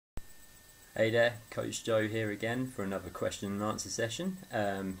Hey there, Coach Joe here again for another question and answer session,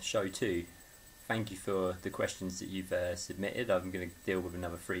 show 2. Thank you for the questions that you've submitted. I'm going to deal with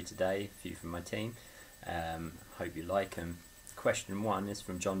another 3 today, a few from my team. Hope you like them. Question 1 is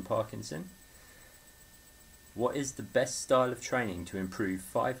from John Parkinson. What is the best style of training to improve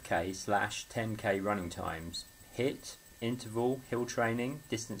 5k/10k running times? HIIT, interval, hill training,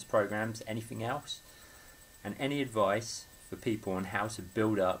 distance programs, anything else? And any advice for people on how to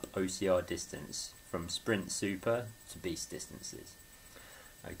build up OCR distance from sprint super to beast distances?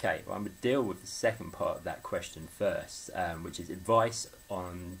 Okay, well, I'm going to deal with the second part of that question first, which is advice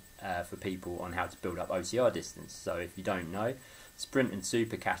on for people on how to build up OCR distance. So if you don't know, sprint and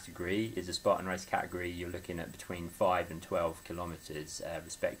super category is a Spartan race category. You're looking at between 5 and 12 kilometers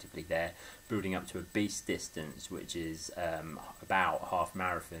respectively there, building up to a beast distance, which is about half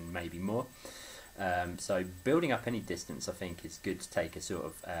marathon, maybe more. So building up any distance, I think, is good to take a sort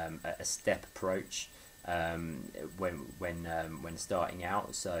of a step approach when starting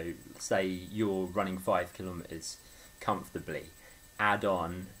out. So say you're running 5 kilometers comfortably, add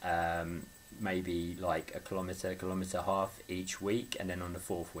on maybe like a kilometer half each week, and then on the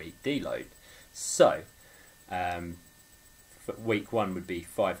 4th week deload. So for week 1 would be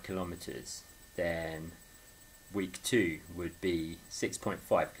 5 kilometers, then week 2 would be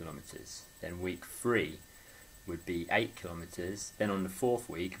 6.5 kilometers, then week 3 would be 8 kilometers, then on the 4th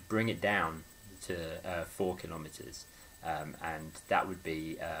week bring it down to 4 kilometers, and that would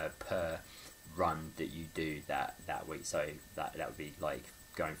be per run that you do that week. So that would be like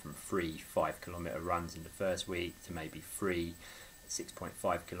going from 3 5-kilometer runs in the first week to maybe 3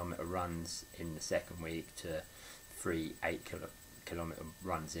 6.5-kilometer runs in the second week to 3 8-kilometer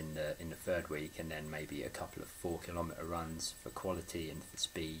runs in the 3rd week, and then maybe a couple of 4-kilometer runs for quality and for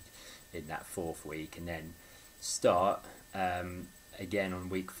speed in that 4th week, and then start again on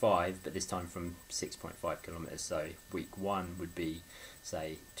week 5, but this time from 6.5 kilometers. So week 1 would be,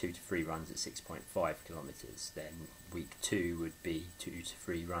 say, 2 to 3 runs at 6.5 kilometers, then week 2 would be 2 to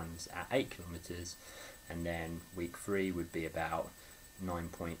 3 runs at 8 kilometers, and then week 3 would be about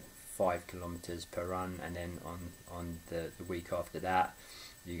 9.5 kilometers per run, and then on the week after that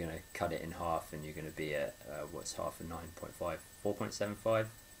you're going to cut it in half, and you're going to be at what's half of 9.5, 4.75,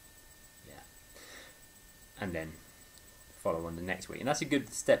 yeah, and then follow on the next week. And that's a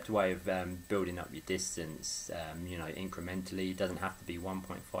good stepped way of building up your distance, you know, incrementally. It doesn't have to be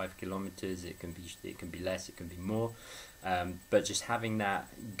 1.5 kilometers, it can be less, it can be more, but just having that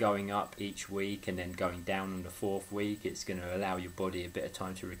going up each week and then going down on the 4th week, it's going to allow your body a bit of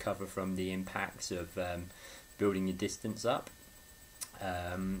time to recover from the impacts of building your distance up.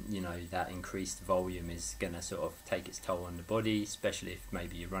 You know, that increased volume is going to sort of take its toll on the body, especially if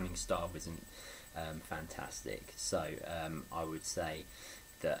maybe your running style isn't fantastic. So I would say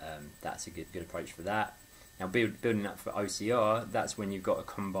that that's a good approach for that. Now building up for OCR, that's when you've got to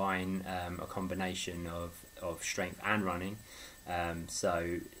combine a combination of strength and running.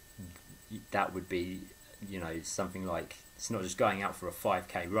 So that would be, you know, something like, it's not just going out for a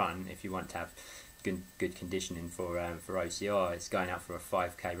 5k run. If you want to have good conditioning for OCR, it's going out for a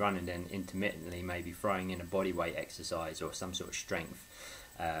 5k run and then intermittently maybe throwing in a body weight exercise or some sort of strength.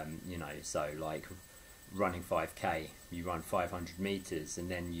 You know, so like running 5k, you run 500 meters and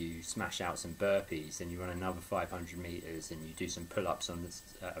then you smash out some burpees, and you run another 500 meters and you do some pull-ups on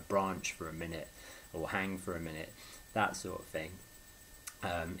a branch for a minute or hang for a minute, that sort of thing.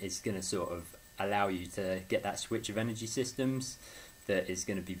 It's going to sort of allow you to get that switch of energy systems that is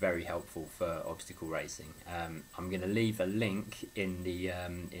going to be very helpful for obstacle racing. I'm going to leave a link in the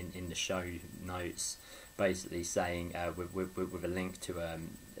show notes, basically saying with a link to a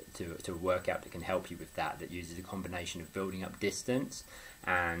workout that can help you with that uses a combination of building up distance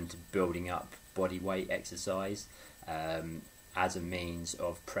and building up body weight exercise as a means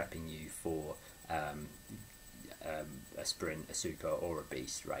of prepping you for a sprint, a super, or a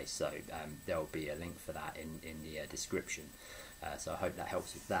beast race. So there'll be a link for that in the description. So I hope that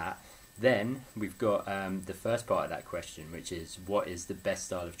helps with that. Then we've got the first part of that question, which is, what is the best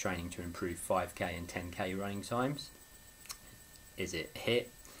style of training to improve 5k and 10k running times? Is it HIIT?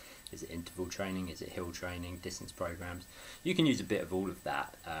 Is it interval training? Is it hill training? Distance programs? You can use a bit of all of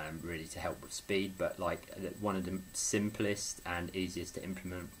that really to help with speed, but like one of the simplest and easiest to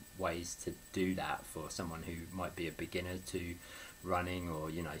implement ways to do that for someone who might be a beginner to running, or,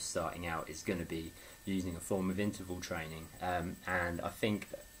 you know, starting out, is going to be using a form of interval training. And I think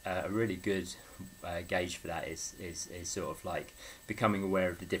a really good gauge for that is sort of like becoming aware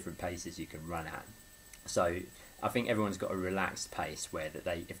of the different paces you can run at. So I think everyone's got a relaxed pace where that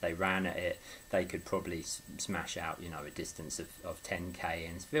if they ran at it, they could probably smash out, you know, a distance of 10k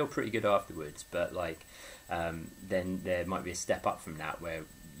and feel pretty good afterwards. But like, then there might be a step up from that where,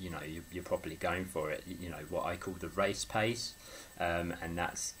 you know, you're properly going for it, you know, what I call the race pace. And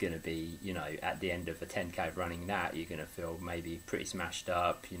that's going to be, you know, at the end of a 10k running that, you're going to feel maybe pretty smashed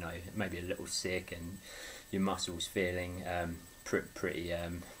up, you know, maybe a little sick, and your muscles feeling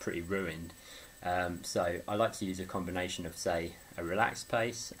pretty ruined. So I like to use a combination of, say, a relaxed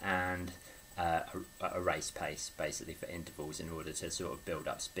pace and a race pace, basically, for intervals, in order to sort of build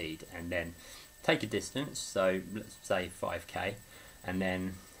up speed, and then take a distance, so let's say 5k, and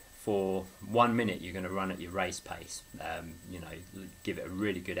then for 1 minute you're going to run at your race pace. You know, give it a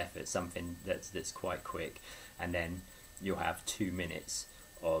really good effort, something that's quite quick, and then you'll have 2 minutes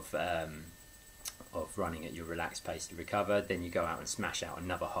of running at your relaxed pace to recover. Then you go out and smash out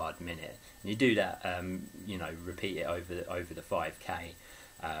another hard minute, and you do that, you know, repeat it over the 5k,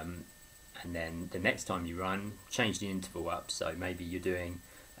 and then the next time you run, change the interval up. So maybe you're doing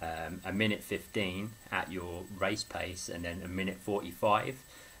a minute 15 at your race pace, and then a minute 45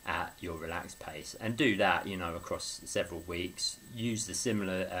 at your relaxed pace, and do that, you know, across several weeks. Use the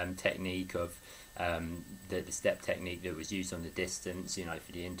similar technique of the step technique that was used on the distance, you know,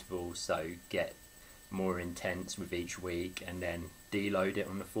 for the intervals. So get more intense with each week, and then deload it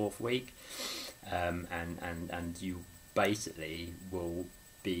on the 4th week, and you basically will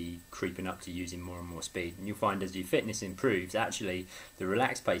be creeping up to using more and more speed. And you'll find as your fitness improves, actually the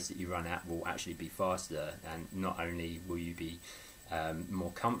relaxed pace that you run at will actually be faster, and not only will you be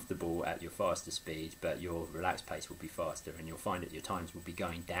more comfortable at your faster speed, but your relaxed pace will be faster, and you'll find that your times will be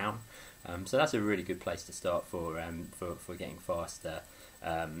going down. So that's a really good place to start for getting faster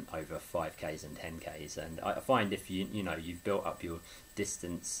over 5Ks and 10Ks. And I find if you've built up your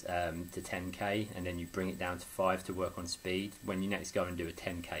distance to 10K, and then you bring it down to 5 to work on speed, when you next go and do a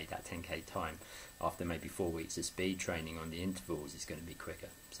 10K, that 10K time after maybe 4 weeks of speed training on the intervals is going to be quicker.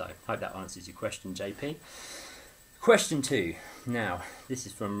 So I hope that answers your question, JP. Question 2. Now, this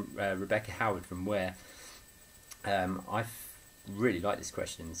is from Rebecca Howard from Where. I really like this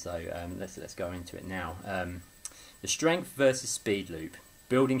question, so let's go into it now. The strength versus speed loop.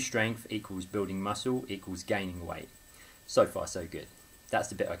 Building strength equals building muscle equals gaining weight. So far, so good. That's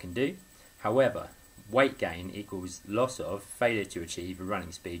the bit I can do. However, weight gain equals loss of, failure to achieve a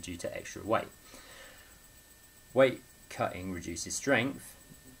running speed due to extra weight. Weight cutting reduces strength.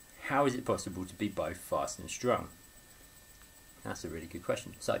 How is it possible to be both fast and strong? That's a really good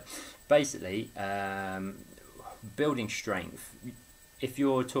question. So basically, building strength, if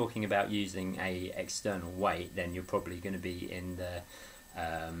you're talking about using a external weight, then you're probably going to be in the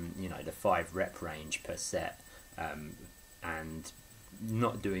the 5 rep range per set, and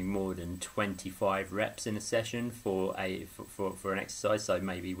not doing more than 25 reps in a session for an exercise. So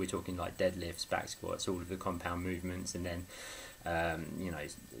maybe we're talking like deadlifts, back squats, all of the compound movements, and then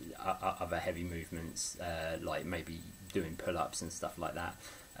other heavy movements, like maybe doing pull-ups and stuff like that.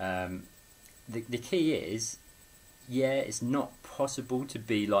 The key is, yeah, it's not possible to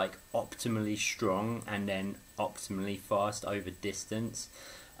be like optimally strong and then optimally fast over distance,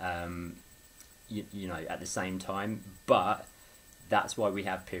 you know, at the same time, but that's why we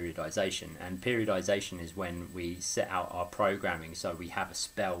have periodization. And periodization is when we set out our programming. So we have a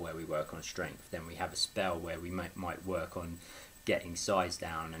spell where we work on strength, then we have a spell where we might work on getting size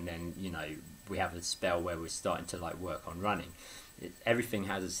down, and then, you know, we have a spell where we're starting to like work on running. Everything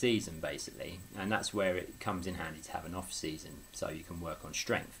has a season basically, and that's where it comes in handy to have an off season, so you can work on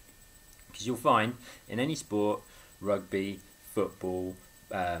strength. Because you'll find in any sport, rugby, football,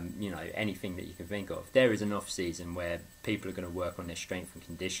 you know, anything that you can think of, there is an off season where people are going to work on their strength and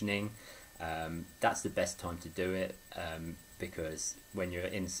conditioning. That's the best time to do it, because when you're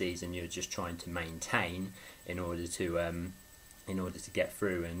in season, you're just trying to maintain in order to get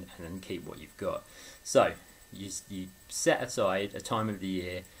through and keep what you've got. So you set aside a time of the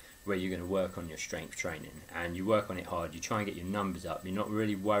year where you're going to work on your strength training, and you work on it hard. You try and get your numbers up. You're not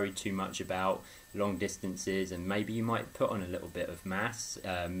really worried too much about long distances, and maybe you might put on a little bit of mass,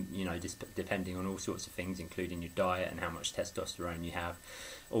 you know, just depending on all sorts of things, including your diet and how much testosterone you have,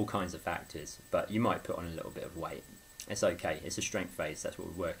 all kinds of factors. But you might put on a little bit of weight. It's okay. It's a strength phase. That's what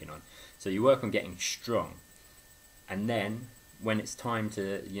we're working on. So you work on getting strong, and then when it's time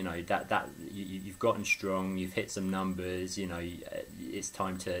to, you know, you've gotten strong, you've hit some numbers, you know, it's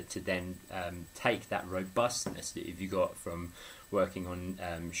time to then take that robustness that you've got from working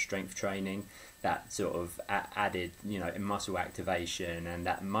on strength training, that sort of added, you know, muscle activation and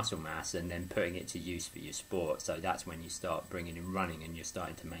that muscle mass, and then putting it to use for your sport. So that's when you start bringing in running and you're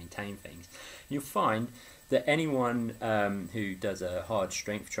starting to maintain things. You'll find that anyone who does a hard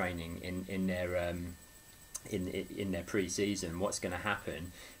strength training in their pre-season, what's going to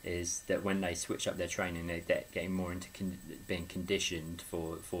happen is that when they switch up their training, they're getting more into being conditioned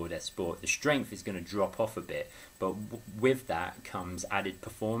for their sport. The strength is going to drop off a bit, but with that comes added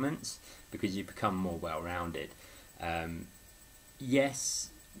performance because you become more well-rounded. Yes,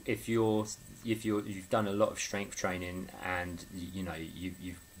 if you've done a lot of strength training and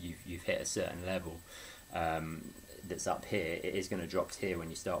you've hit a certain level that's up here, it is going to drop here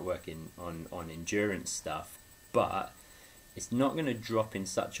when you start working on endurance stuff, but it's not going to drop in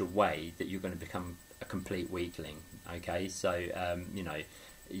such a way that you're going to become a complete weakling. Okay, so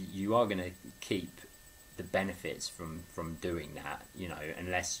you are going to keep the benefits from doing that,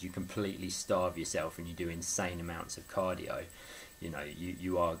 unless you completely starve yourself and you do insane amounts of cardio.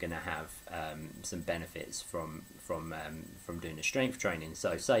 You are going to have some benefits from doing the strength training.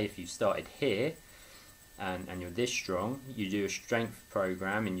 So say if you started here and you're this strong, you do a strength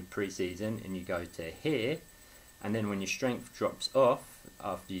program in your pre-season and you go to here, and then when your strength drops off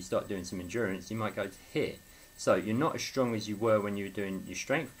after you start doing some endurance, you might go to here. So you're not as strong as you were when you were doing your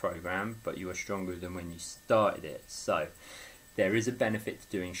strength program, but you are stronger than when you started it. So there is a benefit to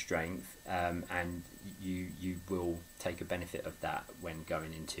doing strength, and you will take a benefit of that when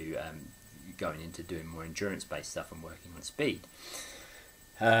going into doing more endurance-based stuff and working on speed.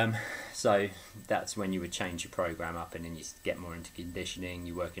 So that's when you would change your program up, and then you get more into conditioning.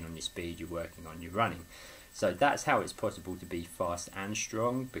 You're working on your speed. You're working on your running. So that's how it's possible to be fast and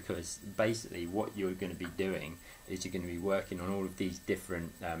strong, because basically what you're going to be doing is you're going to be working on all of these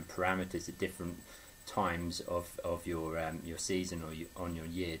different parameters at different times of your season or on your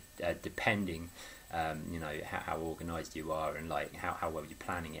year, depending how organized you are and like how well you're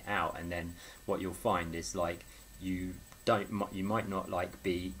planning it out. And then what you'll find is like you might not like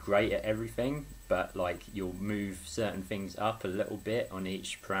be great at everything, but like you'll move certain things up a little bit on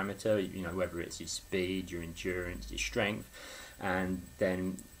each parameter, whether it's your speed, your endurance, your strength, and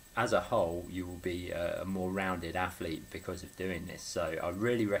then as a whole you will be a more rounded athlete because of doing this. So I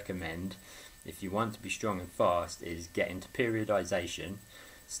really recommend, if you want to be strong and fast, is get into periodization.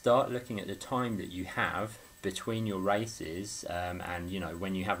 Start looking at the time that you have between your races, and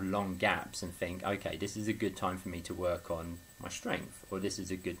when you have long gaps, and think, okay, this is a good time for me to work on my strength, or this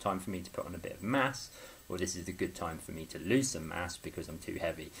is a good time for me to put on a bit of mass, or this is a good time for me to lose some mass because I'm too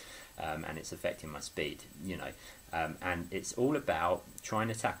heavy and it's affecting my speed. And it's all about trying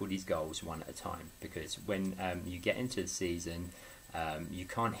to tackle these goals one at a time, because when you get into the season, you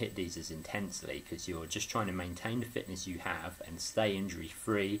can't hit these as intensely because you're just trying to maintain the fitness you have and stay injury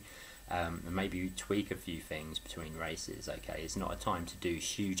free. And maybe you tweak a few things between races. Okay, it's not a time to do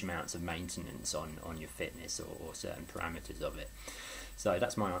huge amounts of maintenance on your fitness or certain parameters of it. So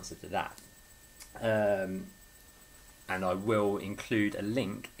that's my answer to that. And I will include a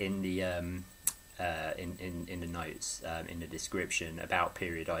link in the in the notes, in the description, about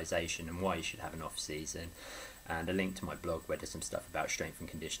periodization and why you should have an off season, and a link to my blog where there's some stuff about strength and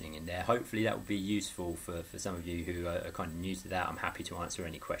conditioning in there. Hopefully that will be useful for some of you who are kind of new to that. I'm happy to answer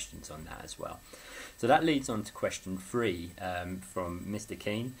any questions on that as well. So that leads on to question 3 from Mr.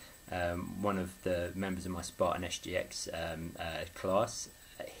 Keane, one of the members of my Spartan SGX class.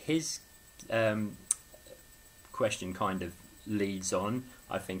 His question kind of leads on,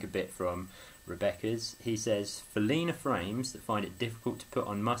 I think, a bit from Rebecca's. He says, for leaner frames that find it difficult to put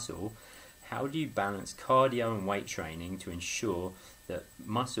on muscle, how do you balance cardio and weight training to ensure that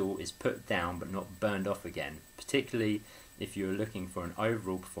muscle is put down but not burned off again, particularly if you're looking for an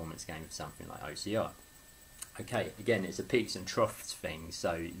overall performance gain for something like OCR? Okay, again, it's a peaks and troughs thing.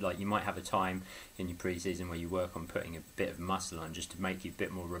 So like you might have a time in your pre-season where you work on putting a bit of muscle on just to make you a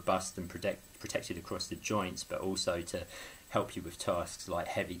bit more robust and protected across the joints, but also to help you with tasks like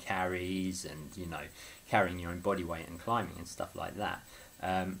heavy carries and carrying your own body weight and climbing and stuff like that.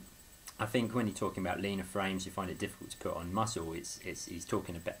 I think when you're talking about leaner frames, you find it difficult to put on muscle. He's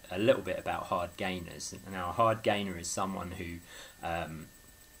talking a little bit about hard gainers. Now, a hard gainer is someone who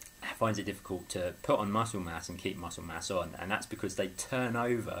finds it difficult to put on muscle mass and keep muscle mass on, and that's because they turn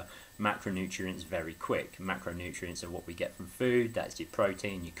over macronutrients very quick. Macronutrients are what we get from food. That's your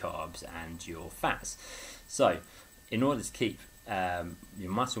protein, your carbs, and your fats. So in order to keep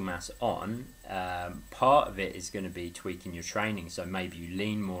your muscle mass on, part of it is going to be tweaking your training. So maybe you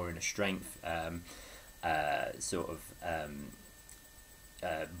lean more in a strength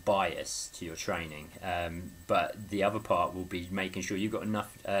bias to your training, but the other part will be making sure you've got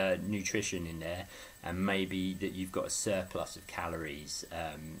enough nutrition in there, and maybe that you've got a surplus of calories,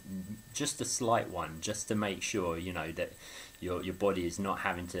 just a slight one, just to make sure that your body is not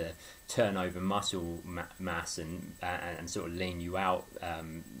having to turn over muscle mass and sort of lean you out,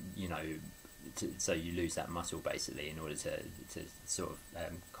 so you lose that muscle basically in order to sort of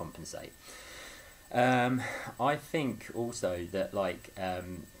compensate. I think also that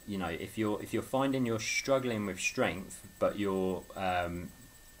if you're finding you're struggling with strength, but you're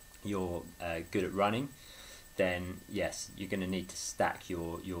good at running, then yes, you're going to need to stack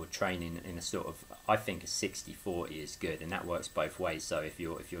your training in a sort of, I think a 60-40 is good, and that works both ways. So if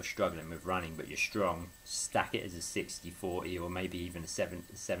you're struggling with running but you're strong, stack it as a 60-40 or maybe even a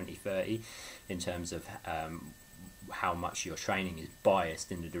 70-30 in terms of how much your training is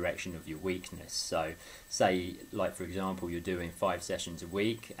biased in the direction of your weakness. So say, like for example, you're doing 5 sessions a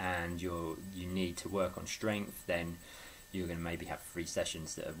week and you need to work on strength, then you're going to maybe have 3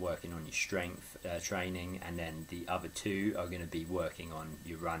 sessions that are working on your strength training, and then the other 2 are going to be working on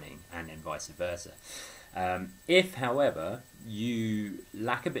your running, and then vice versa. If, however, you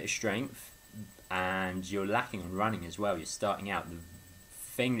lack a bit of strength and you're lacking on running as well, you're starting out, the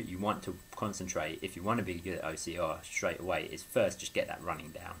thing that you want to concentrate, if you want to be good at OCR straight away, is first just get that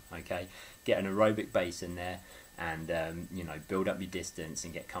running down, okay? Get an aerobic base in there, and build up your distance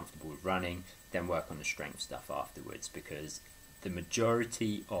and get comfortable with running, then work on the strength stuff afterwards, because the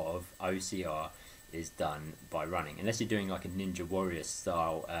majority of OCR is done by running. Unless you're doing like a Ninja Warrior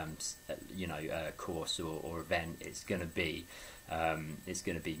style course or event, it's going to be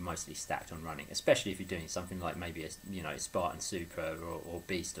mostly stacked on running, especially if you're doing something like maybe a Spartan Super or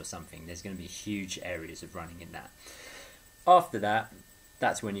Beast or something. There's going to be huge areas of running in that. After that,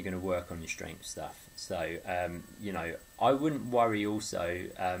 that's when you're going to work on your strength stuff. So I wouldn't worry also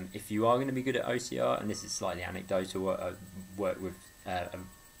if you are going to be good at OCR, and this is slightly anecdotal. I worked with a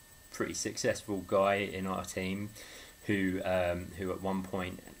pretty successful guy in our team who at one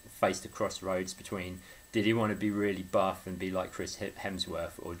point faced a crossroads between, did he want to be really buff and be like Chris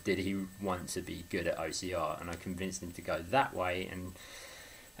Hemsworth, or did he want to be good at OCR? And I convinced him to go that way, and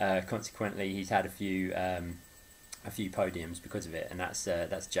consequently he's had a few podiums because of it, and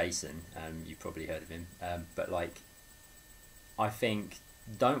that's Jason. You've probably heard of him, but I think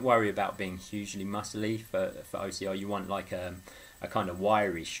don't worry about being hugely muscly for OCR. You want like a kind of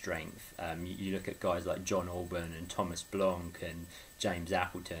wiry strength. You look at guys like John Alban and Thomas Blanc and James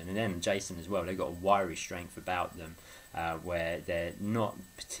Appleton, and then Jason as well. They've got a wiry strength about them, where they're not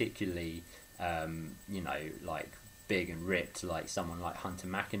particularly like big and ripped like someone like Hunter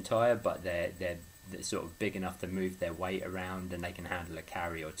McIntyre, but they're sort of big enough to move their weight around, and they can handle a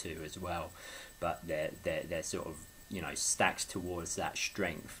carry or 2 as well. But they're sort of stacked towards that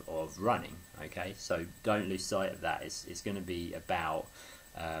strength of running. Okay, so don't lose sight of that. It's going to be about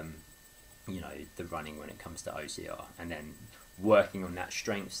the running when it comes to OCR, and then working on that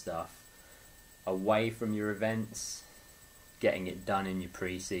strength stuff away from your events, getting it done in your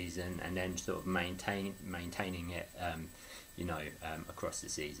pre-season, and then sort of maintaining it across the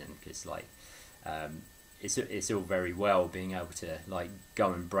season, because it's all very well being able to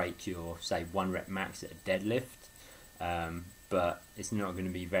go and break your, say, 1 rep max at a deadlift, but it's not going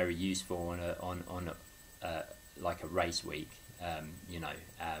to be very useful on a race week.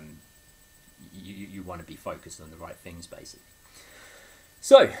 You want to be focused on the right things basically.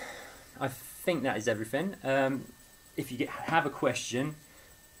 So I think that is everything. If you have a question,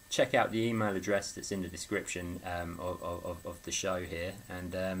 check out the email address that's in the description of the show here,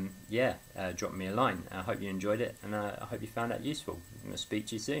 and drop me a line. I hope you enjoyed it, and I hope you found that useful. I'm going to speak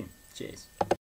to you soon. Cheers.